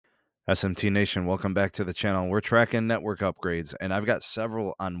SMT Nation, welcome back to the channel. We're tracking network upgrades, and I've got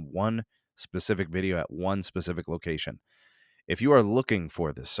several on one specific video at one specific location. If you are looking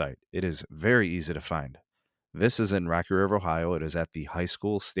for this site, it is very easy to find. This is in Rocky River, Ohio. It is at the high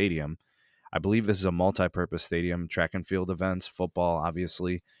school stadium. I believe this is a multi-purpose stadium, track and field events, football,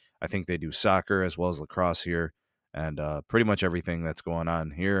 obviously. I think they do soccer as well as lacrosse here, and pretty much everything that's going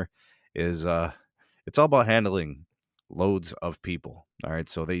on here is it's all about handling loads of people. All right,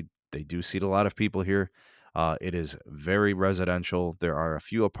 so they do seat a lot of people here. It is very residential. There are a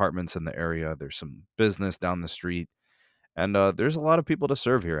few apartments in the area. There's some business down the street, and there's a lot of people to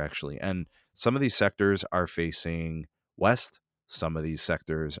serve here, actually. And some of these sectors are facing west. Some of these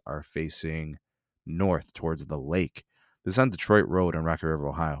sectors are facing north towards the lake. This is on Detroit Road in Rocky River,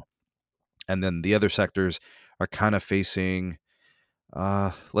 Ohio. And then the other sectors are kind of facing,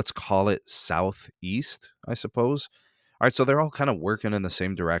 let's call it southeast, I suppose. All right, so they're all kind of working in the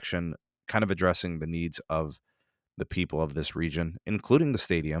same direction, kind of addressing the needs of the people of this region, including the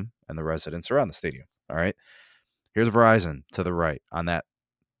stadium and the residents around the stadium. All right, here's Verizon to the right on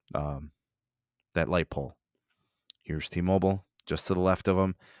um, that light pole. Here's T-Mobile just to the left of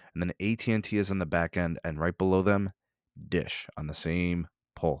them, and then AT&T is in the back end, and right below them, Dish on the same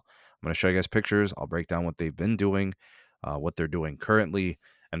pole. I'm going to show you guys pictures. I'll break down what they've been doing, what they're doing currently,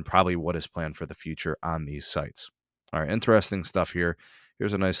 and probably what is planned for the future on these sites. All right, interesting stuff here.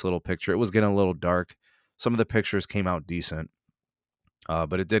 Here's a nice little picture. It was getting a little dark. Some of the pictures came out decent,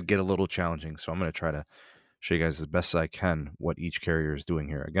 but it did get a little challenging. So I'm going to try to show you guys as best as I can what each carrier is doing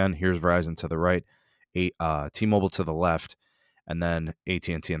here. Again, here's Verizon to the right, T-Mobile to the left, and then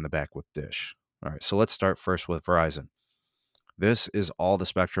AT&T in the back with Dish. All right, so let's start first with Verizon. This is all the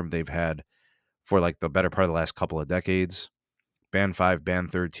spectrum they've had for like the better part of the last couple of decades. Band 5,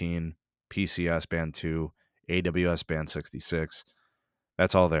 Band 13, PCS, Band 2, AWS, Band 66.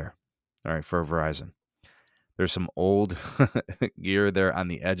 That's all there. All right, for Verizon. There's some old gear there on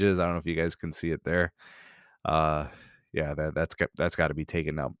the edges. I don't know if you guys can see it there. Yeah, that's got to be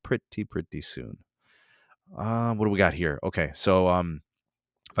taken out pretty soon. What do we got here? Okay, so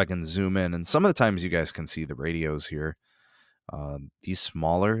if I can zoom in, and some of the times you guys can see the radios here. These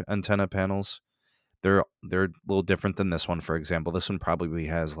smaller antenna panels, they're a little different than this one. For example, this one probably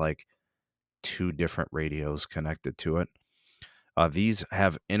has like 2 different radios connected to it. These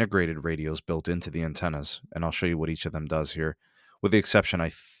have integrated radios built into the antennas, and I'll show you what each of them does here, with the exception,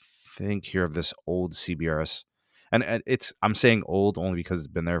 I think, here of this old CBRS. And I'm saying old only because it's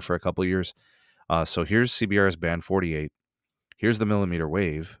been there for a couple of years. So here's CBRS band 48. Here's the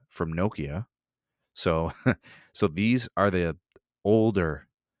mmWave from Nokia. So, so these are the older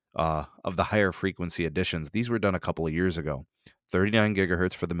of the higher frequency additions. These were done a couple of years ago. 39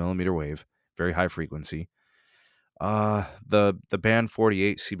 gigahertz for the mmWave, very high frequency. The band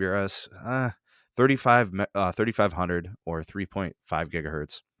 48 CBRS, 3500 or 3.5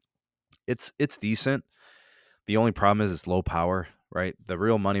 gigahertz. It's decent. The only problem is it's low power, right? The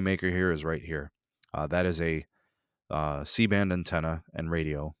real moneymaker here is right here. That is a C-band antenna and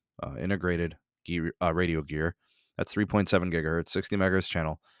radio, integrated radio gear. That's 3.7 gigahertz, 60 megahertz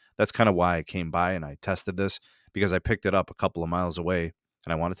channel. That's kind of why I came by and I tested this, because I picked it up a couple of miles away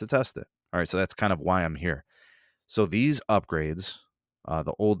and I wanted to test it. All right, so that's kind of why I'm here. So these upgrades,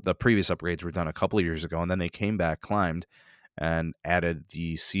 the previous upgrades were done a couple of years ago, and then they came back, climbed, and added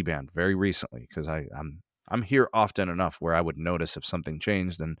the C-band very recently, because I'm here often enough where I would notice if something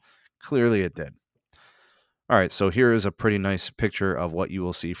changed, and clearly it did. All right, so here is a pretty nice picture of what you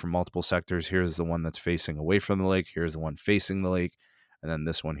will see from multiple sectors. Here's the one that's facing away from the lake. Here's the one facing the lake. And then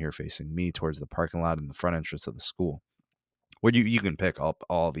this one here facing me towards the parking lot and the front entrance of the school, where you can pick up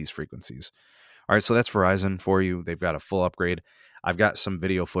all these frequencies. All right, so that's Verizon for you. They've got a full upgrade. I've got some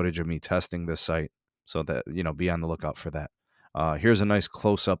video footage of me testing this site, so that, be on the lookout for that. Here's a nice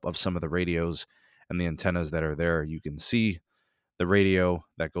close-up of some of the radios and the antennas that are there. You can see the radio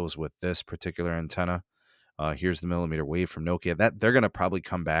that goes with this particular antenna. Here's the mmWave from Nokia. That they're going to probably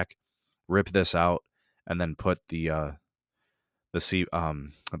come back, rip this out, and then put the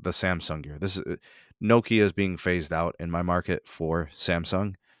Samsung gear. This is Nokia is being phased out in my market for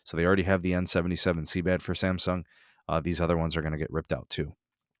Samsung. So they already have the N77 C-band for Samsung. These other ones are going to get ripped out too,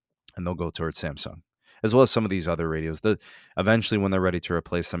 and they'll go towards Samsung, as well as some of these other radios. Eventually, when they're ready to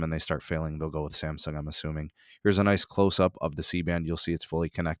replace them and they start failing, they'll go with Samsung, I'm assuming. Here's a nice close-up of the C-band. You'll see it's fully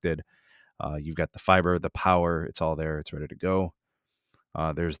connected. You've got the fiber, the power. It's all there. It's ready to go.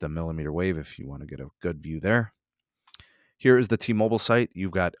 There's the mmWave if you want to get a good view there. Here is the T-Mobile site.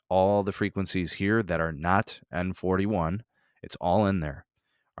 You've got all the frequencies here that are not N41. It's all in there.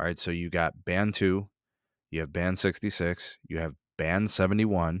 All right, so you got band 2, you have band 66, you have band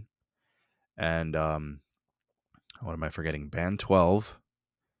 71, And what am I forgetting? Band 12.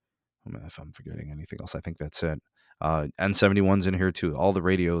 If I'm forgetting anything else, I think that's it. N71's in here too. All the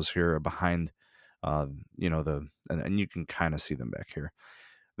radios here are behind, and you can kind of see them back here.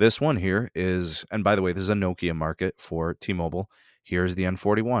 This one here is, and by the way, this is a Nokia market for T-Mobile. Here's the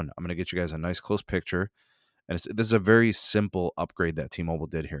N41. I'm going to get you guys a nice close picture. And this is a very simple upgrade that T-Mobile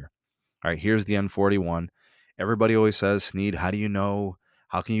did here. All right, here's the N41. Everybody always says, Sneed, how do you know?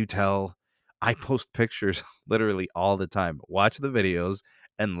 How can you tell? I post pictures literally all the time. Watch the videos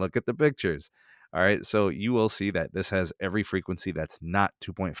and look at the pictures. All right, so you will see that this has every frequency that's not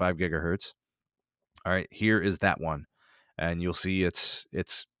 2.5 gigahertz. All right, here is that one. And you'll see I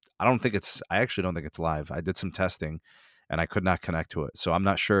actually don't think it's live. I did some testing and I could not connect to it. So I'm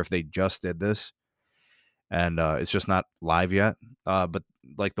not sure if they just did this and it's just not live yet. But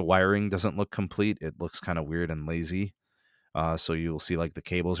like the wiring doesn't look complete. It looks kind of weird and lazy. So you'll see like the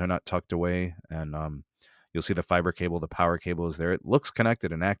cables are not tucked away, and you'll see the fiber cable, the power cable is there. It looks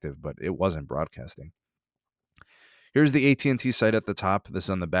connected and active, but it wasn't broadcasting. Here's the AT&T site at the top. This is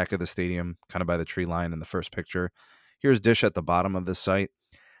on the back of the stadium, kind of by the tree line in the first picture. Here's Dish at the bottom of this site.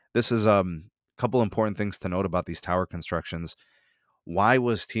 This is a couple important things to note about these tower constructions. Why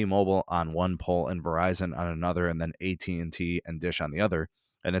was T-Mobile on one pole and Verizon on another, and then AT&T and Dish on the other?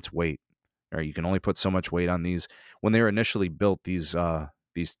 And it's weight. All right, you can only put so much weight on these. When they were initially built, these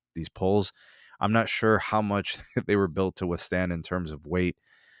poles, I'm not sure how much they were built to withstand in terms of weight.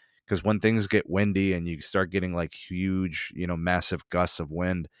 Because when things get windy and you start getting like huge, massive gusts of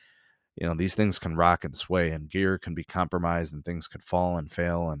wind, these things can rock and sway, and gear can be compromised, and things could fall and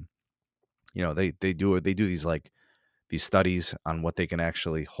fail. And they do these studies on what they can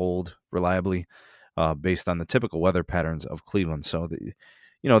actually hold reliably based on the typical weather patterns of Cleveland. So,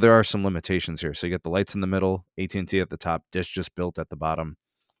 there are some limitations here. So you get the lights in the middle, AT&T at the top, Dish just built at the bottom.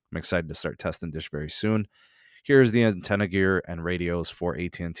 I'm excited to start testing Dish very soon. Here's the antenna gear and radios for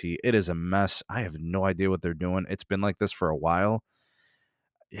AT&T. It is a mess. I have no idea what they're doing. It's been like this for a while.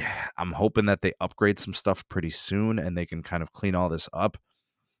 Yeah, I'm hoping that they upgrade some stuff pretty soon and they can kind of clean all this up.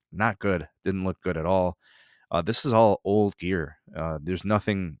 Not good. Didn't look good at all. This is all old gear. There's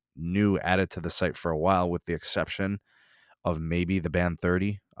nothing new added to the site for a while, with the exception of maybe the band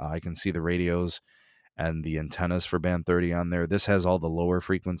 30. I can see the radios and the antennas for band 30 on there. This has all the lower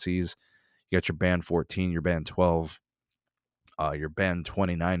frequencies. You got your band 14, your band 12, your band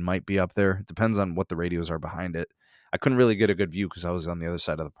 29 might be up there. It depends on what the radios are behind it. I couldn't really get a good view because I was on the other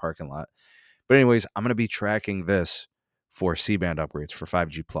side of the parking lot. But anyways, I'm going to be tracking this for C-band upgrades for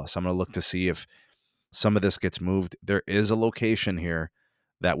 5G+. I'm going to look to see if some of this gets moved. There is a location here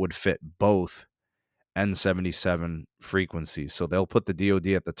that would fit both N77 frequencies. So they'll put the DoD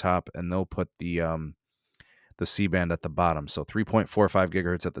at the top and they'll put the C-band at the bottom. So 3.45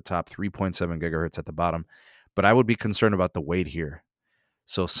 gigahertz at the top, 3.7 gigahertz at the bottom. But I would be concerned about the weight here.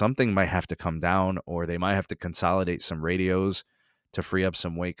 So something might have to come down, or they might have to consolidate some radios to free up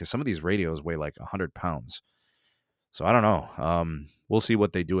some weight, because some of these radios weigh like 100 pounds. So I don't know. We'll see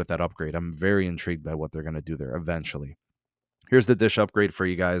what they do with that upgrade. I'm very intrigued by what they're going to do there eventually. Here's the Dish upgrade for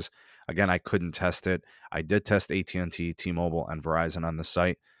you guys. Again, I couldn't test it. I did test AT&T, T-Mobile, and Verizon on the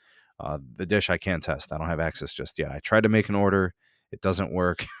site. The Dish I can't test. I don't have access just yet. I tried to make an order. It doesn't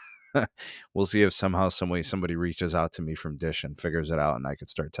work. We'll see if somehow, some way, somebody reaches out to me from Dish and figures it out and I could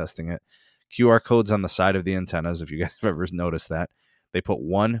start testing it. QR codes on the side of the antennas, if you guys have ever noticed that. They put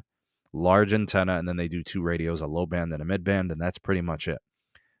one large antenna and then they do two radios, a low band and a mid band, and that's pretty much it.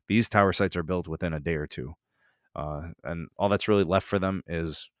 These tower sites are built within a day or two. And all that's really left for them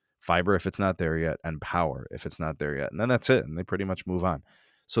is fiber if it's not there yet, and power if it's not there yet. And then that's it. And they pretty much move on.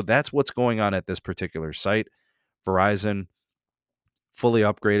 So that's what's going on at this particular site. Verizon fully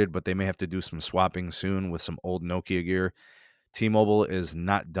upgraded, but they may have to do some swapping soon with some old Nokia gear. T-Mobile is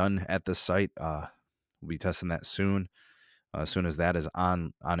not done at this site. We'll be testing that soon. As soon as that is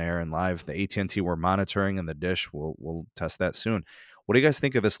on air and live. The AT&T we're monitoring, and the Dish, we'll test that soon. What do you guys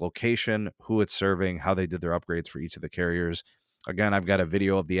think of this location, who it's serving, how they did their upgrades for each of the carriers? Again, I've got a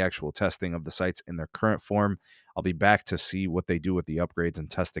video of the actual testing of the sites in their current form. I'll be back to see what they do with the upgrades and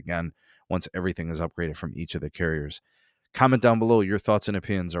test again once everything is upgraded from each of the carriers. Comment down below. Your thoughts and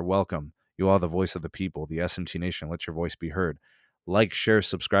opinions are welcome. You are the voice of the people, the SMT Nation. Let your voice be heard. Like, share,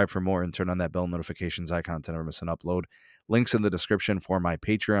 subscribe for more, and turn on that bell notifications icon to never miss an upload. Links in the description for my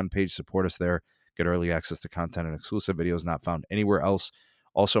Patreon page. Support us there. Get early access to content and exclusive videos not found anywhere else.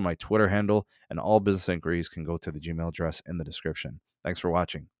 Also, my Twitter handle and all business inquiries can go to the Gmail address in the description. Thanks for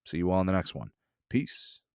watching. See you all in the next one. Peace.